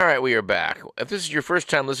right, we are back. If this is your first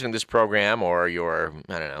time listening to this program or your,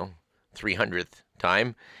 300th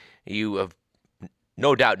time, you have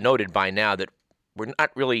no doubt noted by now that we're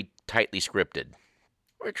not really tightly scripted.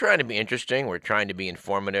 We're trying to be interesting, we're trying to be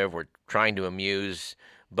informative, we're trying to amuse,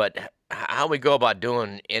 but how we go about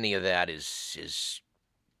doing any of that is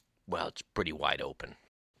well, it's pretty wide open.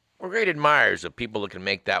 We're great admirers of people who can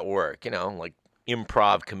make that work, like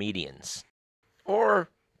improv comedians. Or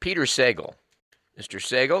Peter Sagal. Mr.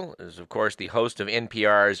 Sagal is, of course, the host of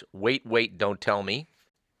NPR's Wait, Wait, Don't Tell Me,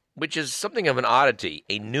 which is something of an oddity,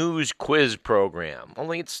 a news quiz program.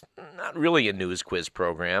 Only it's not really a news quiz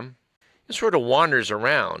program. It sort of wanders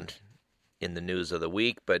around in the news of the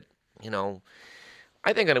week, but,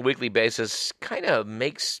 I think on a weekly basis kind of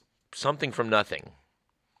makes something from nothing.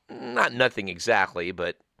 Not nothing exactly,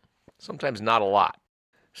 but sometimes not a lot.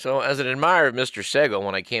 So as an admirer of Mr. Sagal,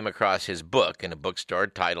 when I came across his book in a bookstore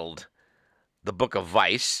titled The Book of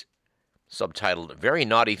Vice, subtitled Very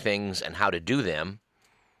Naughty Things and How to Do Them,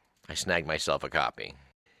 I snagged myself a copy.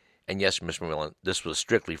 And yes, Mr. Millen, this was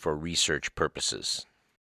strictly for research purposes.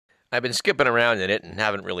 I've been skipping around in it and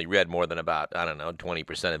haven't really read more than about,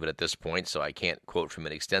 20% of it at this point, so I can't quote from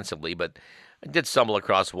it extensively, but I did stumble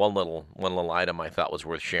across one little item I thought was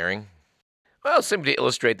worth sharing. Well, simply to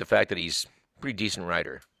illustrate the fact that he's a pretty decent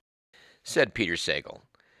writer. Said Peter Sagal,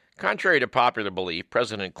 contrary to popular belief,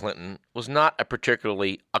 President Clinton was not a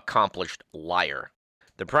particularly accomplished liar.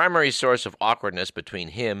 The primary source of awkwardness between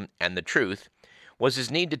him and the truth was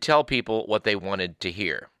his need to tell people what they wanted to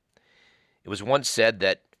hear. It was once said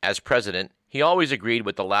that, as president, he always agreed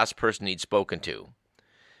with the last person he'd spoken to.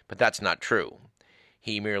 But that's not true.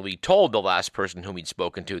 He merely told the last person whom he'd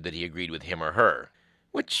spoken to that he agreed with him or her,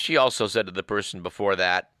 which he also said to the person before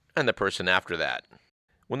that and the person after that.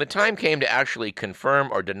 When the time came to actually confirm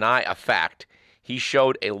or deny a fact, he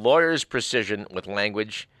showed a lawyer's precision with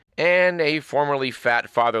language and a formerly fat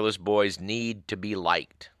fatherless boy's need to be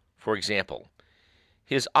liked. For example,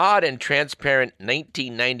 his odd and transparent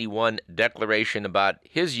 1991 declaration about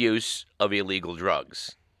his use of illegal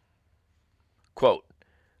drugs. Quote,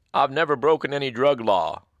 "I've never broken any drug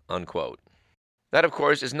law," unquote. That, of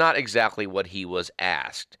course, is not exactly what he was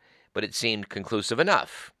asked, but it seemed conclusive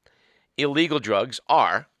enough. Illegal drugs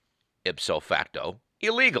are, ipso facto,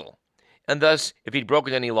 illegal. And thus, if he'd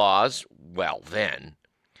broken any laws, well then.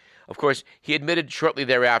 Of course, he admitted shortly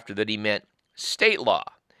thereafter that he meant state law,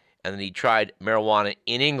 and that he tried marijuana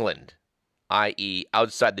in England, i.e.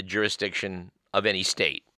 outside the jurisdiction of any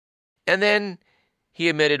state. And then he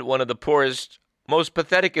admitted one of the poorest, most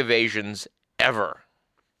pathetic evasions ever.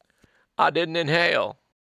 "I didn't inhale,"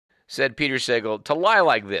 said Peter Sagal. To lie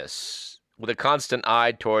like this, with a constant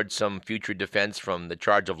eye toward some future defense from the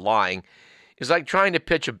charge of lying, is like trying to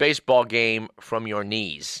pitch a baseball game from your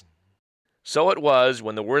knees. So it was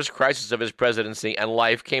when the worst crisis of his presidency and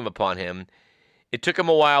life came upon him. It took him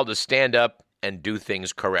a while to stand up and do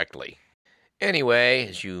things correctly. Anyway,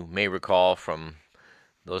 as you may recall from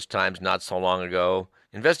those times not so long ago,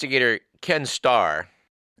 investigator Ken Starr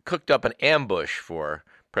cooked up an ambush for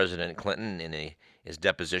President Clinton in his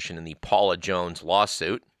deposition in the Paula Jones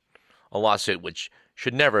lawsuit, a lawsuit which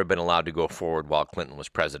should never have been allowed to go forward while Clinton was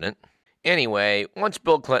president. Anyway, once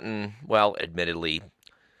Bill Clinton, admittedly,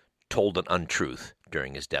 told an untruth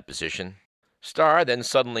during his deposition, Starr then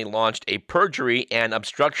suddenly launched a perjury and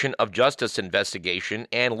obstruction of justice investigation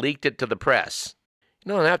and leaked it to the press.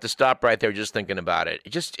 I have to stop right there just thinking about it.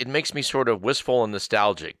 It makes me sort of wistful and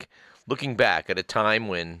nostalgic, looking back at a time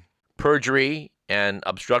when perjury and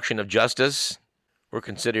obstruction of justice were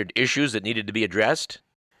considered issues that needed to be addressed.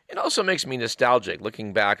 It also makes me nostalgic,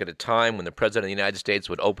 looking back at a time when the President of the United States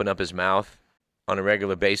would open up his mouth on a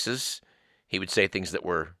regular basis. He would say things that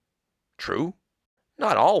were true.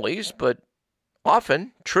 Not always, but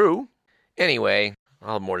often true. Anyway,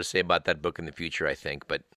 I'll have more to say about that book in the future, I think,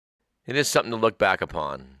 but it is something to look back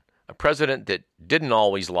upon. A president that didn't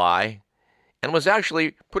always lie and was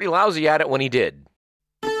actually pretty lousy at it when he did.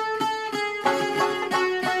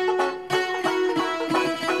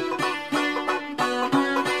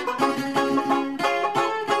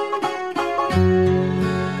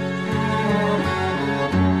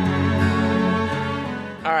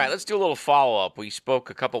 All right, let's do a little follow-up. We spoke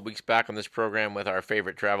a couple weeks back on this program with our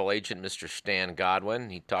favorite travel agent, Mr. Stan Godwin.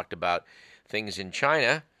 He talked about things in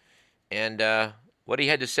China, and what he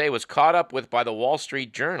had to say was caught up with by the Wall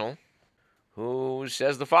Street Journal, who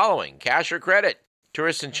says the following: cash or credit?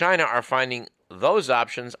 Tourists in China are finding those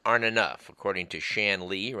options aren't enough, according to Shan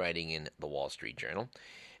Li, writing in the Wall Street Journal.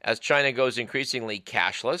 As China goes increasingly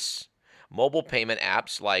cashless, mobile payment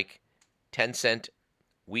apps like Tencent,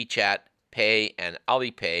 WeChat Pay, and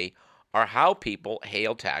Alipay are how people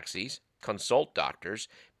hail taxis, consult doctors,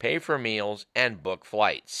 pay for meals, and book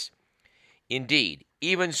flights. Indeed,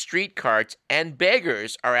 even street carts and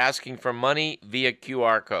beggars are asking for money via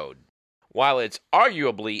QR code. While it's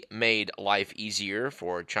arguably made life easier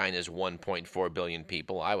for China's 1.4 billion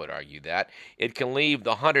people, I would argue that, it can leave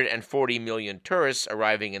the 140 million tourists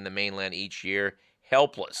arriving in the mainland each year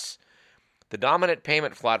helpless. The dominant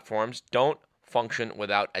payment platforms don't function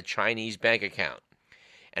without a Chinese bank account,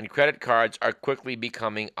 and credit cards are quickly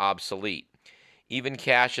becoming obsolete. Even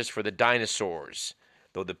cash is for the dinosaurs,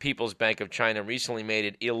 though the People's Bank of China recently made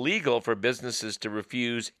it illegal for businesses to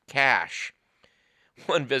refuse cash.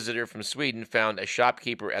 One visitor from Sweden found a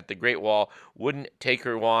shopkeeper at the Great Wall wouldn't take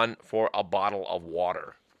her yuan for a bottle of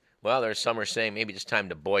water. Well, there's some are saying maybe it's time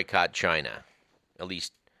to boycott China. At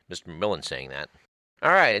least Mr. McMillan's saying that. All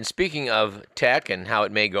right, and speaking of tech and how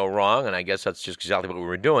it may go wrong, and I guess that's just exactly what we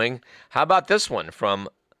were doing, how about this one from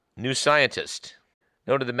New Scientist?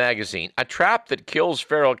 Note of the magazine, a trap that kills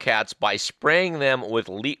feral cats by spraying them with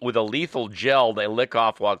a lethal gel they lick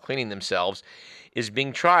off while cleaning themselves is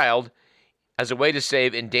being trialed as a way to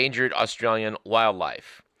save endangered Australian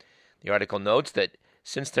wildlife. The article notes that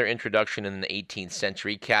since their introduction in the 18th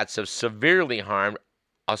century, cats have severely harmed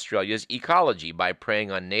Australia's ecology by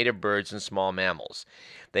preying on native birds and small mammals.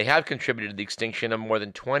 They have contributed to the extinction of more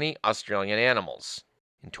than 20 Australian animals.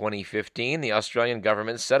 In 2015, the Australian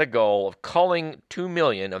government set a goal of culling 2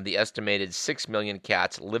 million of the estimated 6 million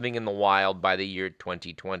cats living in the wild by the year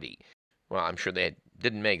 2020. Well, I'm sure they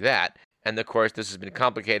didn't make that. And of course, this has been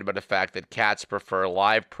complicated by the fact that cats prefer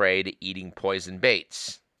live prey to eating poison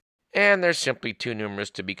baits. And they're simply too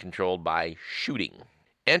numerous to be controlled by shooting.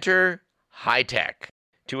 Enter high tech.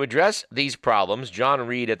 To address these problems, John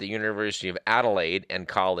Reid at the University of Adelaide and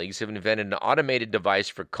colleagues have invented an automated device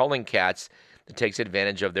for culling cats that takes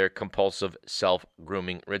advantage of their compulsive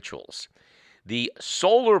self-grooming rituals. The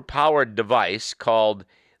solar-powered device, called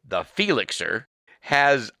the Felixer,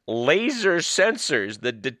 has laser sensors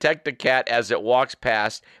that detect a cat as it walks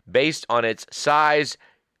past based on its size,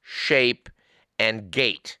 shape, and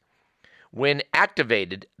gait. When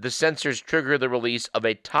activated, the sensors trigger the release of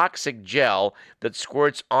a toxic gel that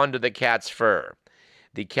squirts onto the cat's fur.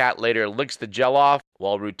 The cat later licks the gel off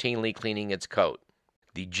while routinely cleaning its coat.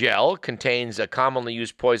 The gel contains a commonly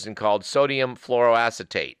used poison called sodium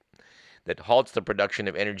fluoroacetate that halts the production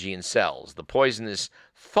of energy in cells. The poison is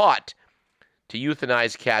thought to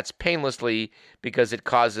euthanize cats painlessly because it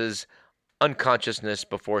causes unconsciousness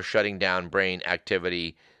before shutting down brain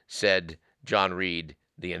activity, said John Reid,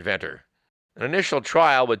 the inventor. An initial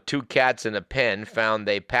trial with 2 cats in a pen found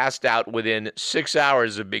they passed out within 6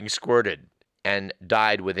 hours of being squirted and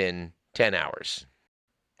died within 10 hours.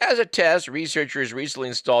 As a test, researchers recently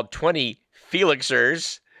installed 20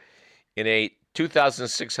 Felixers in a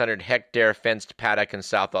 2,600-hectare fenced paddock in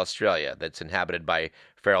South Australia that's inhabited by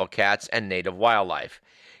feral cats and native wildlife.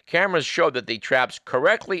 Cameras showed that the traps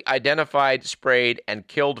correctly identified, sprayed, and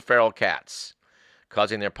killed feral cats,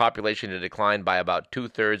 causing their population to decline by about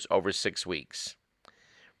 2/3 over 6 weeks.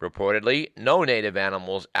 Reportedly, no native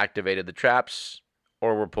animals activated the traps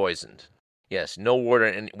or were poisoned. Yes, no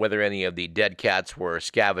word on whether any of the dead cats were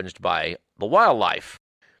scavenged by the wildlife.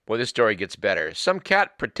 Boy, this story gets better. Some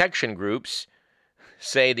cat protection groups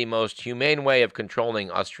say the most humane way of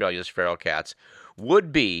controlling Australia's feral cats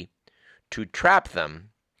would be to trap them,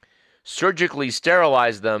 surgically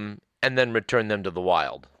sterilize them, and then return them to the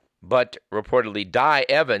wild. But reportedly, Di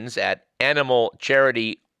Evans at animal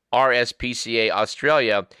charity RSPCA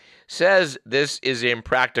Australia says this is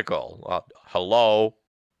impractical. Well, hello.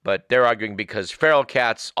 But they're arguing because feral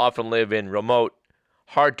cats often live in remote,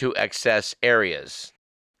 hard-to-access areas.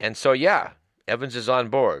 And so, yeah, Evans is on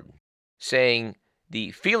board, saying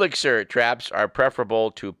the Felixer traps are preferable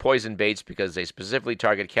to poison baits because they specifically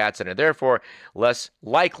target cats and are therefore less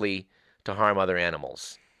likely to harm other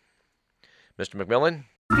animals. Mr. McMillan?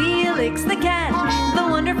 Felix the cat, the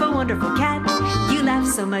wonderful, wonderful cat. You laugh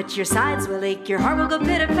so much your sides will ache, your heart will go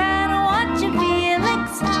pitter-patter. Watching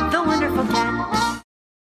Felix, the wonderful cat.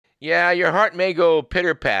 Yeah, your heart may go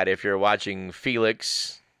pitter-pat if you're watching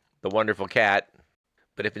Felix, the wonderful cat.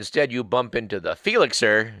 But if instead you bump into the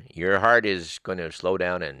Felixer, your heart is going to slow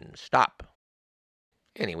down and stop.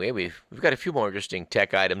 Anyway, we've got a few more interesting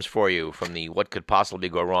tech items for you from the What Could Possibly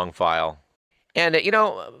Go Wrong file. And, I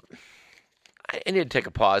need to take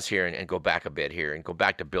a pause here and go back a bit here and go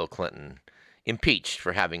back to Bill Clinton, impeached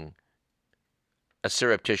for having a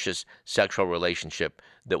surreptitious sexual relationship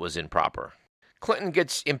that was improper. Clinton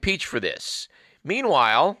gets impeached for this.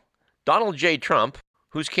 Meanwhile, Donald J. Trump,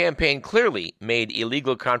 whose campaign clearly made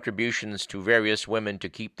illegal contributions to various women to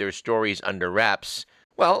keep their stories under wraps,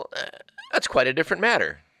 Well, that's quite a different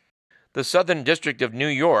matter. The Southern District of New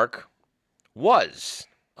York was,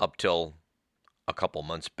 up till a couple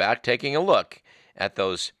months back, taking a look at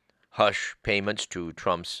those hush payments to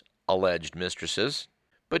Trump's alleged mistresses,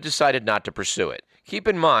 but decided not to pursue it. Keep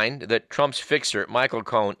in mind that Trump's fixer, Michael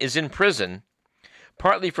Cohen, is in prison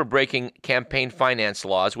partly for breaking campaign finance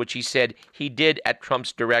laws, which he said he did at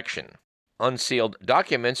Trump's direction. Unsealed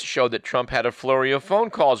documents show that Trump had a flurry of phone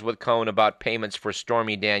calls with Cohen about payments for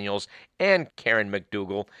Stormy Daniels and Karen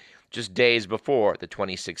McDougal just days before the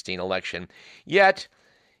 2016 election. Yet,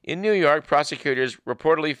 in New York, prosecutors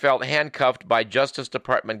reportedly felt handcuffed by Justice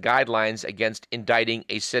Department guidelines against indicting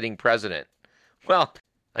a sitting president. Well,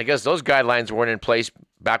 I guess those guidelines weren't in place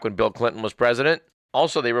back when Bill Clinton was president.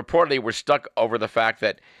 Also, they reportedly were stuck over the fact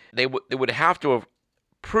that they would have to have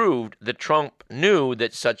proved that Trump knew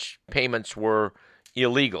that such payments were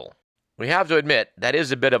illegal. We have to admit, that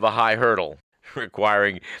is a bit of a high hurdle,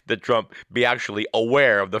 requiring that Trump be actually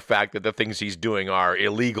aware of the fact that the things he's doing are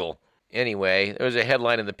illegal. Anyway, there was a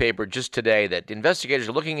headline in the paper just today that investigators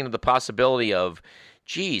are looking into the possibility of,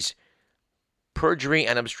 perjury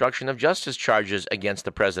and obstruction of justice charges against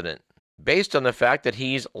the president, based on the fact that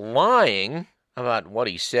he's lying about what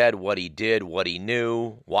he said, what he did, what he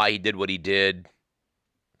knew, why he did what he did.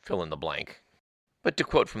 Fill in the blank. But to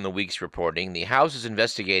quote from the week's reporting, the House is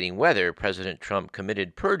investigating whether President Trump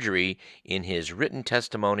committed perjury in his written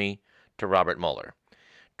testimony to Robert Mueller.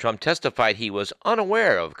 Trump testified he was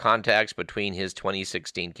unaware of contacts between his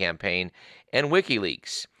 2016 campaign and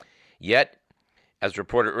WikiLeaks. Yet, as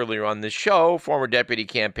reported earlier on this show, former Deputy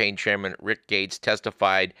Campaign Chairman Rick Gates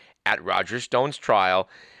testified at Roger Stone's trial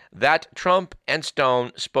that Trump and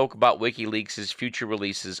Stone spoke about WikiLeaks' future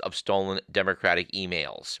releases of stolen Democratic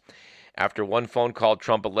emails. After one phone call,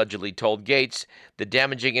 Trump allegedly told Gates the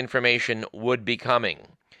damaging information would be coming.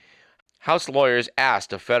 House lawyers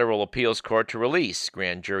asked a federal appeals court to release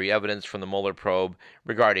grand jury evidence from the Mueller probe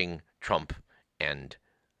regarding Trump and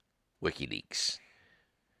WikiLeaks.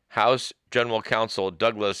 House General Counsel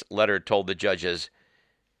Douglas Letter told the judges,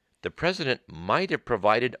 the president might have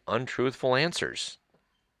provided untruthful answers.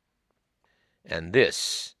 And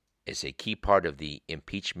this is a key part of the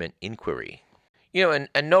impeachment inquiry. And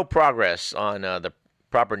no progress on the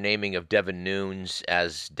proper naming of Devin Nunes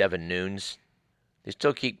as Devin Nunes. They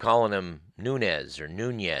still keep calling him Nunes or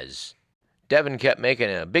Nunez. Devin kept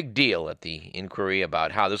making a big deal at the inquiry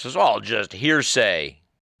about how this was all just hearsay,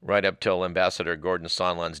 right up till Ambassador Gordon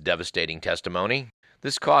Sondland's devastating testimony.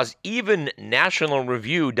 This caused even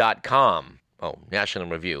NationalReview.com, National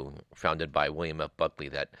Review, founded by William F. Buckley,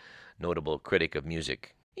 that notable critic of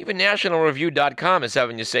music. Even NationalReview.com is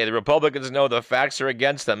having you say the Republicans know the facts are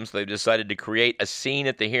against them, so they've decided to create a scene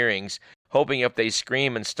at the hearings, hoping if they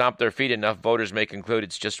scream and stomp their feet enough, voters may conclude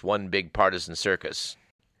it's just one big partisan circus.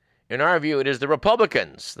 In our view, it is the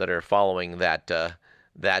Republicans that are following that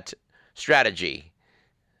strategy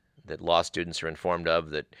that law students are informed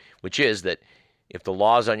of, which is that if the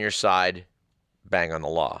law's on your side, bang on the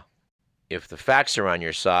law. If the facts are on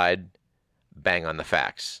your side, bang on the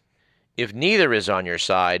facts. If neither is on your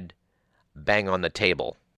side, bang on the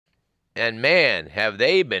table. And man, have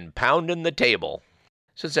they been pounding the table.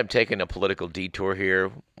 Since I'm taking a political detour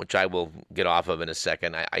here, which I will get off of in a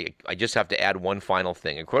second, I just have to add one final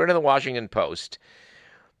thing. According to the Washington Post,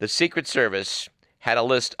 the Secret Service had a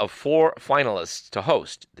list of 4 finalists to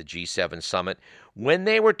host the G7 summit when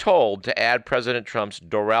they were told to add President Trump's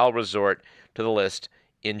Doral Resort to the list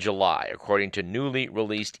in July, according to newly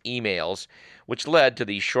released emails, which led to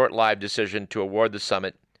the short-lived decision to award the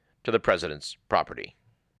summit to the president's property.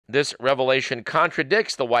 This revelation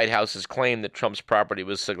contradicts the White House's claim that Trump's property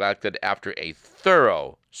was selected after a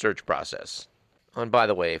thorough search process. And by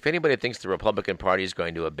the way, if anybody thinks the Republican Party is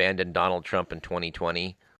going to abandon Donald Trump in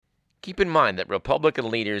 2020, keep in mind that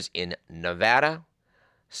Republican leaders in Nevada,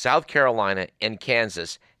 South Carolina, and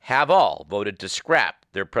Kansas have all voted to scrap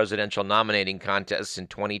their presidential nominating contests in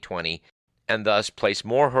 2020 and thus place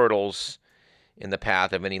more hurdles in the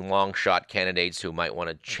path of any long-shot candidates who might want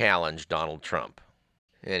to challenge Donald Trump.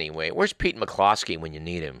 Anyway, where's Pete McCloskey when you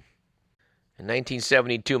need him? In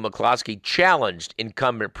 1972, McCloskey challenged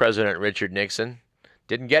incumbent President Richard Nixon.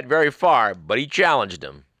 Didn't get very far, but he challenged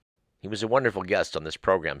him. He was a wonderful guest on this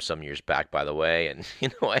program some years back, by the way, and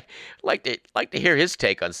I'd like to hear his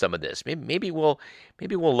take on some of this. Maybe we'll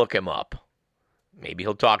look him up. Maybe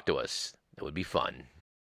he'll talk to us. That would be fun.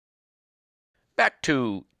 Back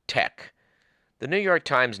to tech. The New York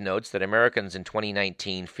Times notes that Americans in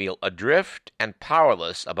 2019 feel adrift and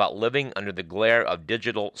powerless about living under the glare of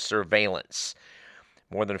digital surveillance.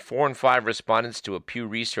 More than 4 in 5 respondents to a Pew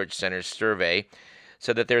Research Center survey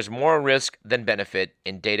said that there's more risk than benefit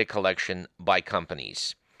in data collection by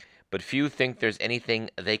companies, but few think there's anything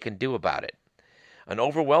they can do about it. An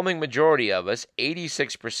overwhelming majority of us,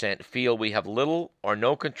 86%, feel we have little or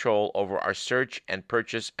no control over our search and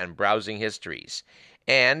purchase and browsing histories,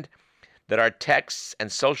 and that our texts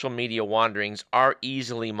and social media wanderings are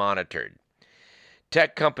easily monitored.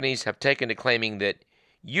 Tech companies have taken to claiming that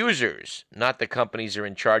users, not the companies, are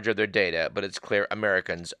in charge of their data, but it's clear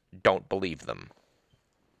Americans don't believe them.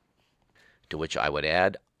 To which I would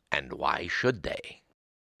add, and why should they?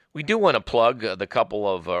 We do want to plug the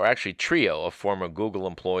couple of, or actually trio of former Google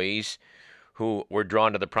employees who were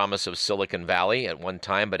drawn to the promise of Silicon Valley at one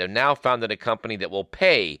time, but have now founded a company that will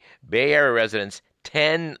pay Bay Area residents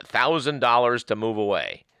 $10,000 to move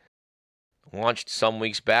away. Launched some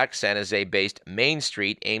weeks back, San Jose-based Main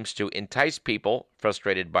Street aims to entice people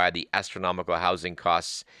frustrated by the astronomical housing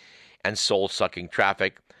costs and soul-sucking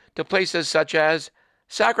traffic to places such as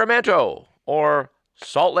Sacramento or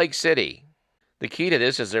Salt Lake City. The key to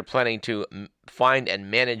this is they're planning to find and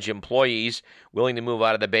manage employees willing to move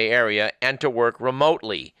out of the Bay Area and to work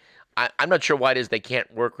remotely. I'm not sure why it is they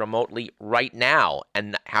can't work remotely right now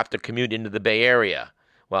and have to commute into the Bay Area.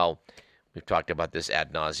 Well, we've talked about this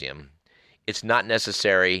ad nauseum. It's not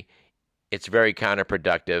necessary. It's very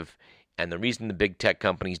counterproductive. And the reason the big tech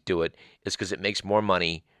companies do it is because it makes more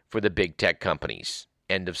money for the big tech companies.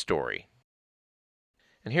 End of story.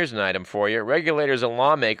 And here's an item for you. Regulators and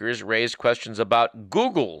lawmakers raised questions about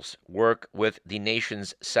Google's work with the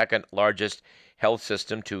nation's second largest health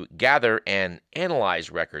system to gather and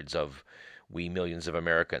analyze records of we millions of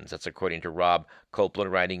Americans. That's according to Rob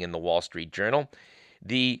Copeland, writing in the Wall Street Journal.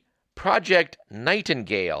 The Project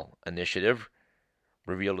Nightingale initiative,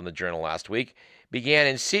 revealed in the Journal last week, began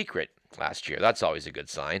in secret last year. That's always a good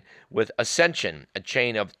sign. With Ascension, a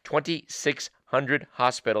chain of 2,600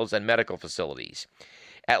 hospitals and medical facilities.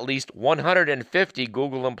 At least 150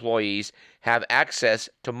 Google employees have access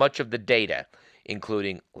to much of the data,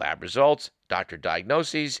 including lab results, doctor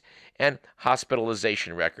diagnoses, and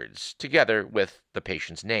hospitalization records, together with the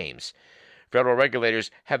patient's names. Federal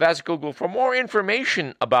regulators have asked Google for more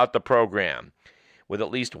information about the program, with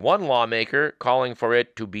at least one lawmaker calling for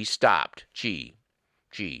it to be stopped. Gee,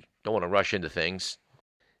 don't want to rush into things.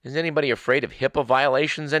 Is anybody afraid of HIPAA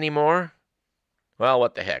violations anymore? Well,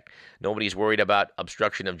 what the heck. Nobody's worried about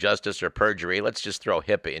obstruction of justice or perjury. Let's just throw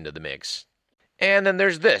HIPAA into the mix. And then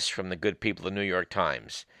there's this from the good people of the New York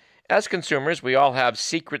Times. As consumers, we all have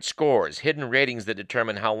secret scores, hidden ratings that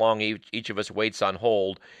determine how long each of us waits on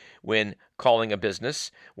hold when calling a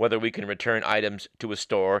business, whether we can return items to a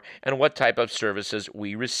store, and what type of services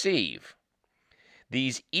we receive.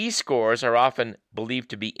 These e-scores are often believed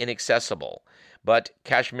to be inaccessible, but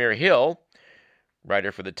Kashmir Hill,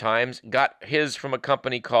 writer for the Times, got his from a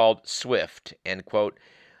company called Swift, and, quote,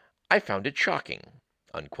 I found it shocking,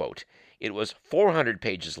 unquote. It was 400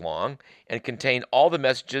 pages long and contained all the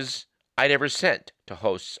messages I'd ever sent to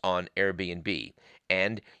hosts on Airbnb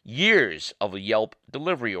and years of Yelp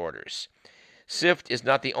delivery orders. Swift is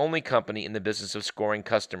not the only company in the business of scoring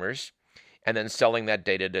customers and then selling that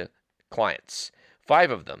data to clients.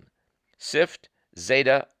 5 of them, Sift,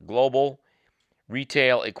 Zeta, Global,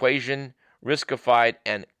 Retail Equation, Riskified,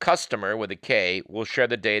 and Customer with a K, will share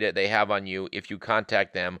the data they have on you if you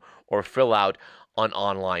contact them or fill out an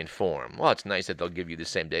online form. Well, it's nice that they'll give you the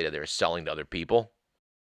same data they're selling to other people.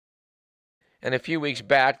 And a few weeks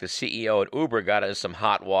back, the CEO at Uber got into some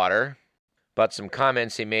hot water about some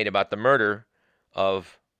comments he made about the murder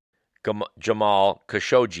of Jamal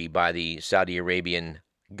Khashoggi by the Saudi Arabian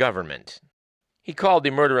government. He called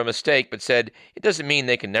the murder a mistake, but said it doesn't mean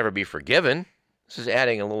they can never be forgiven. This is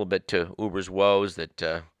adding a little bit to Uber's woes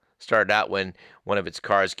that started out when one of its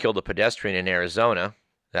cars killed a pedestrian in Arizona.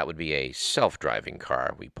 That would be a self-driving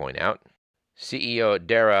car, we point out. CEO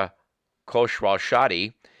Dara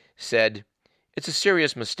Khosrowshahi said, it's a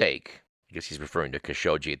serious mistake. I guess he's referring to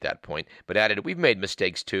Khashoggi at that point, but added, we've made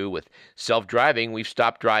mistakes too. With self-driving, we've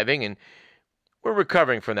stopped driving, and we're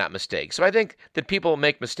recovering from that mistake. So I think that people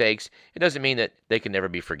make mistakes. It doesn't mean that they can never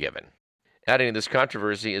be forgiven. Adding to this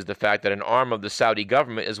controversy is the fact that an arm of the Saudi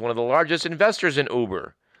government is one of the largest investors in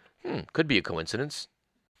Uber. Could be a coincidence.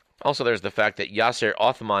 Also, there's the fact that Yasser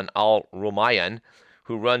Othman Al Rumayyan,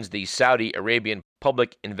 who runs the Saudi Arabian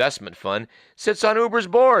Public Investment Fund, sits on Uber's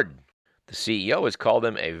board. The CEO has called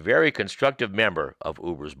him a very constructive member of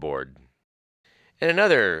Uber's board. In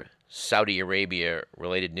another Saudi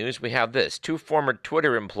Arabia-related news, we have this. 2 former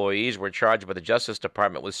Twitter employees were charged by the Justice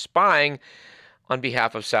Department with spying on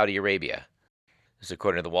behalf of Saudi Arabia. This is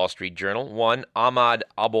according to the Wall Street Journal. One, Ahmad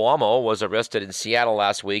Abouamo was arrested in Seattle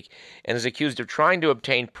last week and is accused of trying to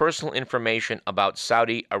obtain personal information about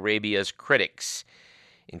Saudi Arabia's critics,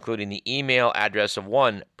 including the email address of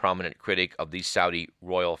one prominent critic of the Saudi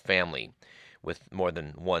royal family, with more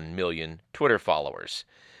than 1 million Twitter followers.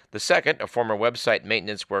 The second, a former website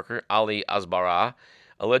maintenance worker, Ali Asbara,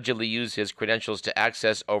 allegedly used his credentials to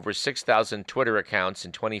access over 6,000 Twitter accounts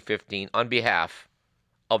in 2015 on behalf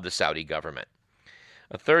of the Saudi government.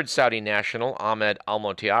 A third Saudi national, Ahmed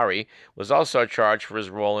Al-Motiari, was also charged for his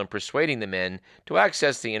role in persuading the men to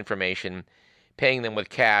access the information, paying them with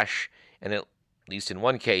cash, and at least in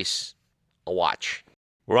one case, a watch.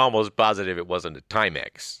 We're almost positive it wasn't a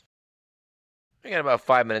Timex. We got about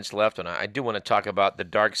 5 minutes left, and I do want to talk about the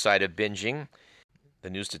dark side of binging. The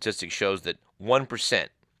new statistic shows that 1%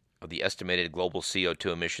 of the estimated global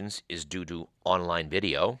CO2 emissions is due to online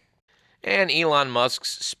video. And Elon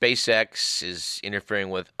Musk's SpaceX is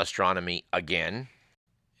interfering with astronomy again.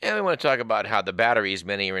 And we want to talk about how the batteries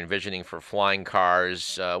many are envisioning for flying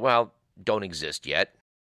cars, don't exist yet.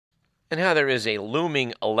 And how there is a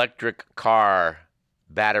looming electric car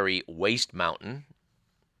battery waste mountain.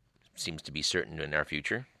 Seems to be certain in our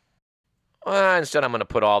future. Instead, I'm going to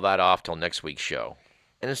put all that off till next week's show.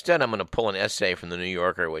 And instead, I'm going to pull an essay from the New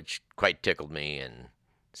Yorker, which quite tickled me, and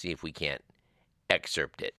see if we can't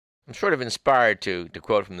excerpt it. I'm sort of inspired to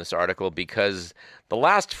quote from this article because the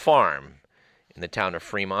last farm in the town of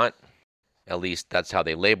Fremont, at least that's how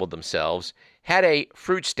they labeled themselves, had a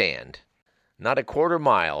fruit stand, not a quarter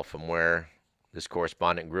mile from where this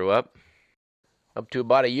correspondent grew up. Up to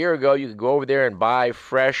about a year ago, you could go over there and buy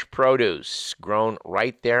fresh produce grown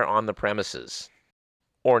right there on the premises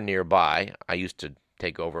or nearby. I used to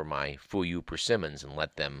take over my Fuyu persimmons and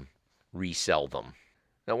let them resell them.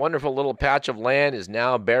 That wonderful little patch of land is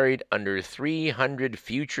now buried under 300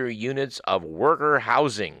 future units of worker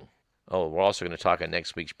housing. Oh, we're also going to talk on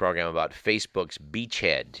next week's program about Facebook's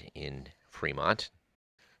beachhead in Fremont.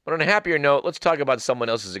 But on a happier note, let's talk about someone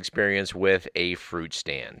else's experience with a fruit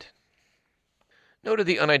stand. Noted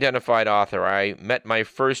the unidentified author, I met my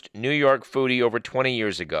first New York foodie over 20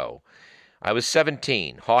 years ago. I was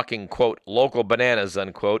 17, hawking, quote, local bananas,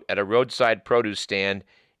 unquote, at a roadside produce stand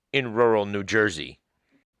in rural New Jersey.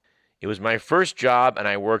 It was my first job, and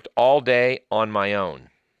I worked all day on my own.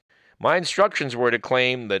 My instructions were to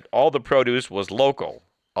claim that all the produce was local,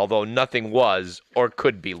 although nothing was or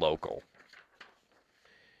could be local.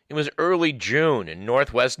 It was early June in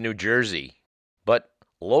northwest New Jersey, but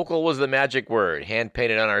local was the magic word,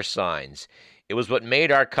 hand-painted on our signs. It was what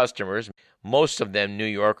made our customers, most of them New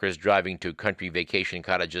Yorkers driving to country vacation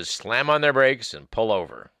cottages, slam on their brakes and pull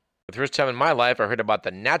over. For the first time in my life, I heard about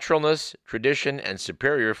the naturalness, tradition, and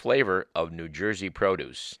superior flavor of New Jersey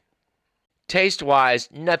produce. Taste-wise,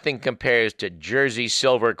 nothing compares to Jersey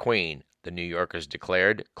Silver Queen, the New Yorkers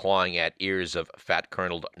declared, clawing at ears of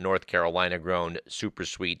fat-kerneled North Carolina-grown,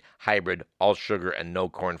 super-sweet, hybrid, all-sugar and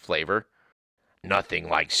no-corn flavor. Nothing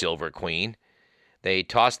like Silver Queen. They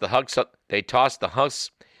tossed the husks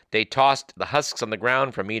on the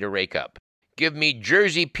ground for me to rake up. Give me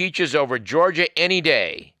Jersey peaches over Georgia any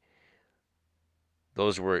day.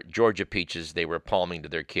 Those were Georgia peaches they were palming to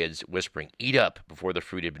their kids, whispering, eat up, before the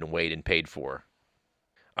fruit had been weighed and paid for.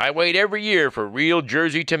 I wait every year for real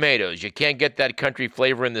Jersey tomatoes. You can't get that country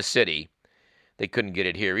flavor in the city. They couldn't get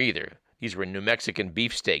it here either. These were New Mexican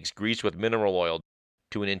beefsteaks, greased with mineral oil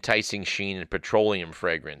to an enticing sheen and petroleum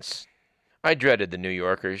fragrance. I dreaded the New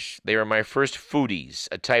Yorkers. They were my first foodies,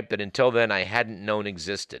 a type that until then I hadn't known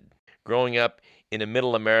existed. Growing up in a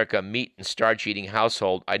middle America meat and starch-eating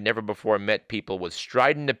household, I'd never before met people with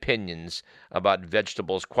strident opinions about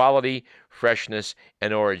vegetables' quality, freshness,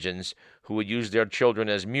 and origins who would use their children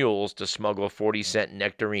as mules to smuggle 40-cent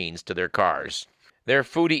nectarines to their cars. Their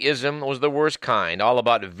foodieism was the worst kind, all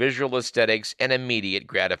about visual aesthetics and immediate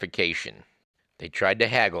gratification. They tried to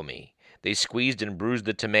haggle me. They squeezed and bruised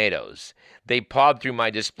the tomatoes. They pawed through my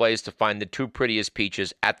displays to find the two prettiest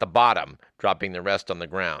peaches at the bottom, dropping the rest on the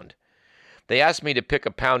ground. They asked me to pick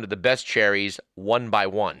a pound of the best cherries, one by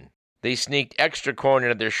one. They sneaked extra corn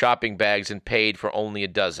into their shopping bags and paid for only a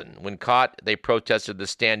dozen. When caught, they protested the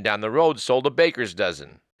stand down the road sold a baker's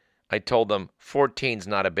dozen. I told them 14's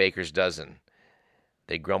not a baker's dozen.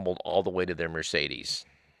 They grumbled all the way to their Mercedes.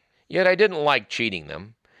 Yet I didn't like cheating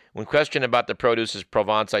them. When questioned about the produce's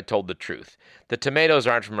Provence, I told the truth. The tomatoes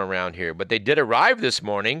aren't from around here, but they did arrive this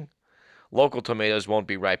morning. Local tomatoes won't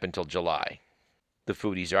be ripe until July. The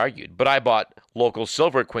foodies argued, but I bought local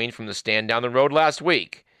Silver Queen from the stand down the road last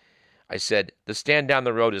week. I said, the stand down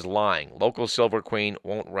the road is lying. Local Silver Queen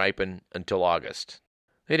won't ripen until August.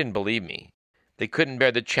 They didn't believe me. They couldn't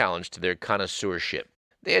bear the challenge to their connoisseurship.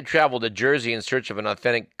 They had traveled to Jersey in search of an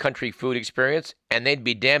authentic country food experience, and they'd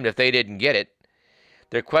be damned if they didn't get it.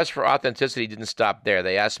 Their quest for authenticity didn't stop there.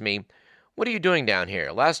 They asked me, "What are you doing down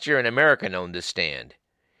here? Last year an American owned this stand."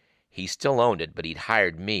 He still owned it, but he'd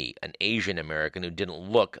hired me, an Asian American who didn't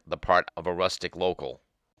look the part of a rustic local.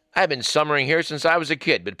 "I've been summering here since I was a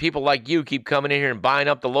kid, but people like you keep coming in here and buying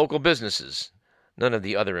up the local businesses." None of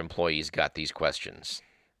the other employees got these questions.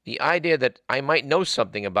 The idea that I might know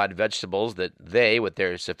something about vegetables that they, with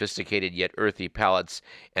their sophisticated yet earthy palates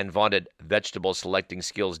and vaunted vegetable selecting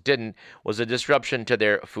skills, didn't, was a disruption to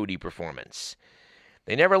their foodie performance.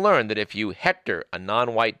 They never learned that if you hector a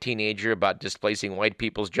non-white teenager about displacing white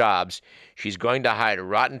people's jobs, she's going to hide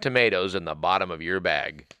rotten tomatoes in the bottom of your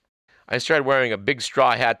bag. I started wearing a big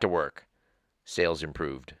straw hat to work. Sales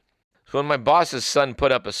improved. So when my boss's son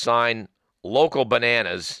put up a sign, "Local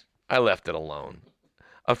bananas," I left it alone.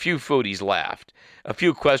 A few foodies laughed. A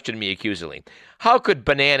few questioned me accusingly. "How could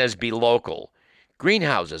bananas be local?"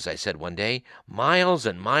 "Greenhouses," I said one day. "Miles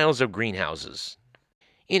and miles of greenhouses."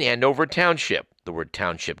 In Andover Township. The word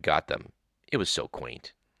township got them. It was so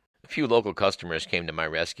quaint. A few local customers came to my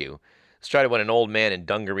rescue. It started when an old man in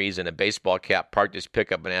dungarees and a baseball cap parked his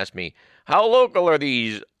pickup and asked me, "How local are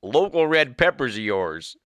these local red peppers of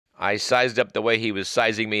yours?" I sized up the way he was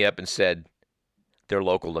sizing me up and said, "They're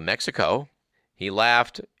local to Mexico." He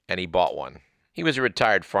laughed, and he bought one. He was a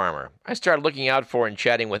retired farmer. I started looking out for and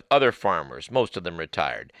chatting with other farmers, most of them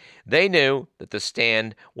retired. They knew that the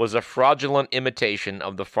stand was a fraudulent imitation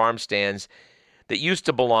of the farm stands that used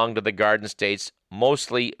to belong to the Garden State's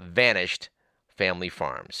mostly vanished family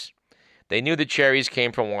farms. They knew the cherries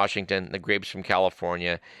came from Washington, the grapes from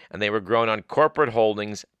California, and they were grown on corporate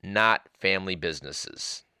holdings, not family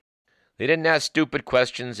businesses. They didn't ask stupid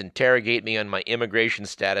questions, interrogate me on my immigration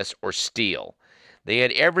status, or steal. They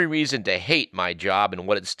had every reason to hate my job and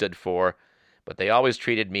what it stood for, but they always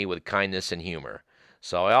treated me with kindness and humor.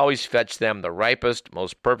 So I always fetched them the ripest,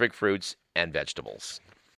 most perfect fruits and vegetables.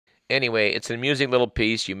 Anyway, it's an amusing little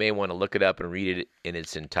piece. You may want to look it up and read it in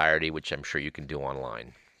its entirety, which I'm sure you can do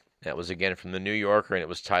online. That was again from the New Yorker, and it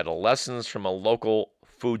was titled "Lessons from a Local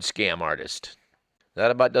Food Scam Artist."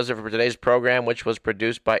 That about does it for today's program, which was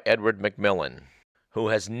produced by Edward McMillan, who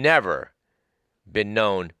has never been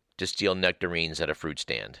known to steal nectarines at a fruit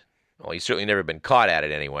stand. Well, he's certainly never been caught at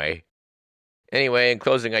it anyway. Anyway, in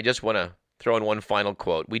closing, I just want to throw in one final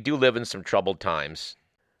quote. We do live in some troubled times.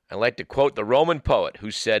 I like to quote the Roman poet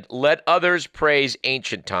who said, "Let others praise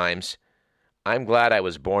ancient times. I'm glad I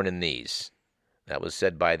was born in these." That was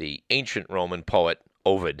said by the ancient Roman poet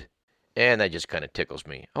Ovid. And that just kind of tickles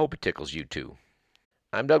me. I hope it tickles you too.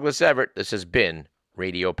 I'm Douglas Everett. This has been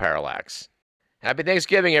Radio Parallax. Happy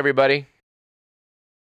Thanksgiving, everybody.